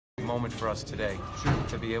moment for us today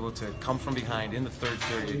to be able to come from behind in the third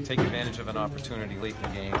period, take advantage of an opportunity late in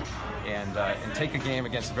the game, and take a game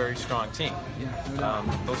against a very strong team.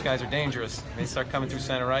 Those guys are dangerous. They start coming through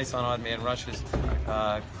center ice on odd man rushes.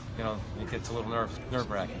 You know, it gets a little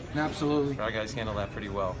nerve-wracking. Absolutely. But our guys handle that pretty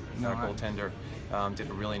well. Our goaltender did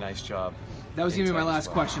a really nice job. That was going to be my last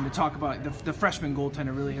question, to talk about the freshman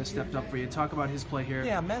goaltender really has stepped up for you. Talk about his play here.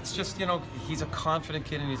 Yeah, Matt's just, you know, he's a confident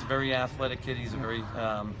kid and he's a very athletic kid. He's a very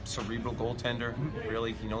cerebral goaltender.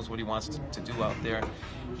 Really, he knows what he wants to do out there.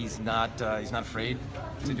 He's not afraid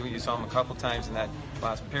to do it. You saw him a couple times in that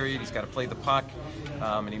last period. He's got to play the puck,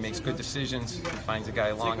 and he makes good decisions. He finds a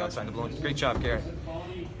guy long outside the blue. Great job, Garrett.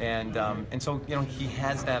 And so, you know, he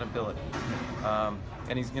has that ability.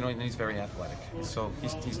 And he's very athletic. So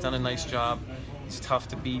he's done a nice job. He's tough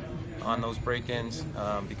to beat on those break-ins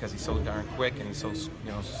because he's so darn quick and he's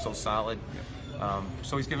so solid.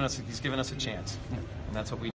 So he's given us a chance, and that's what we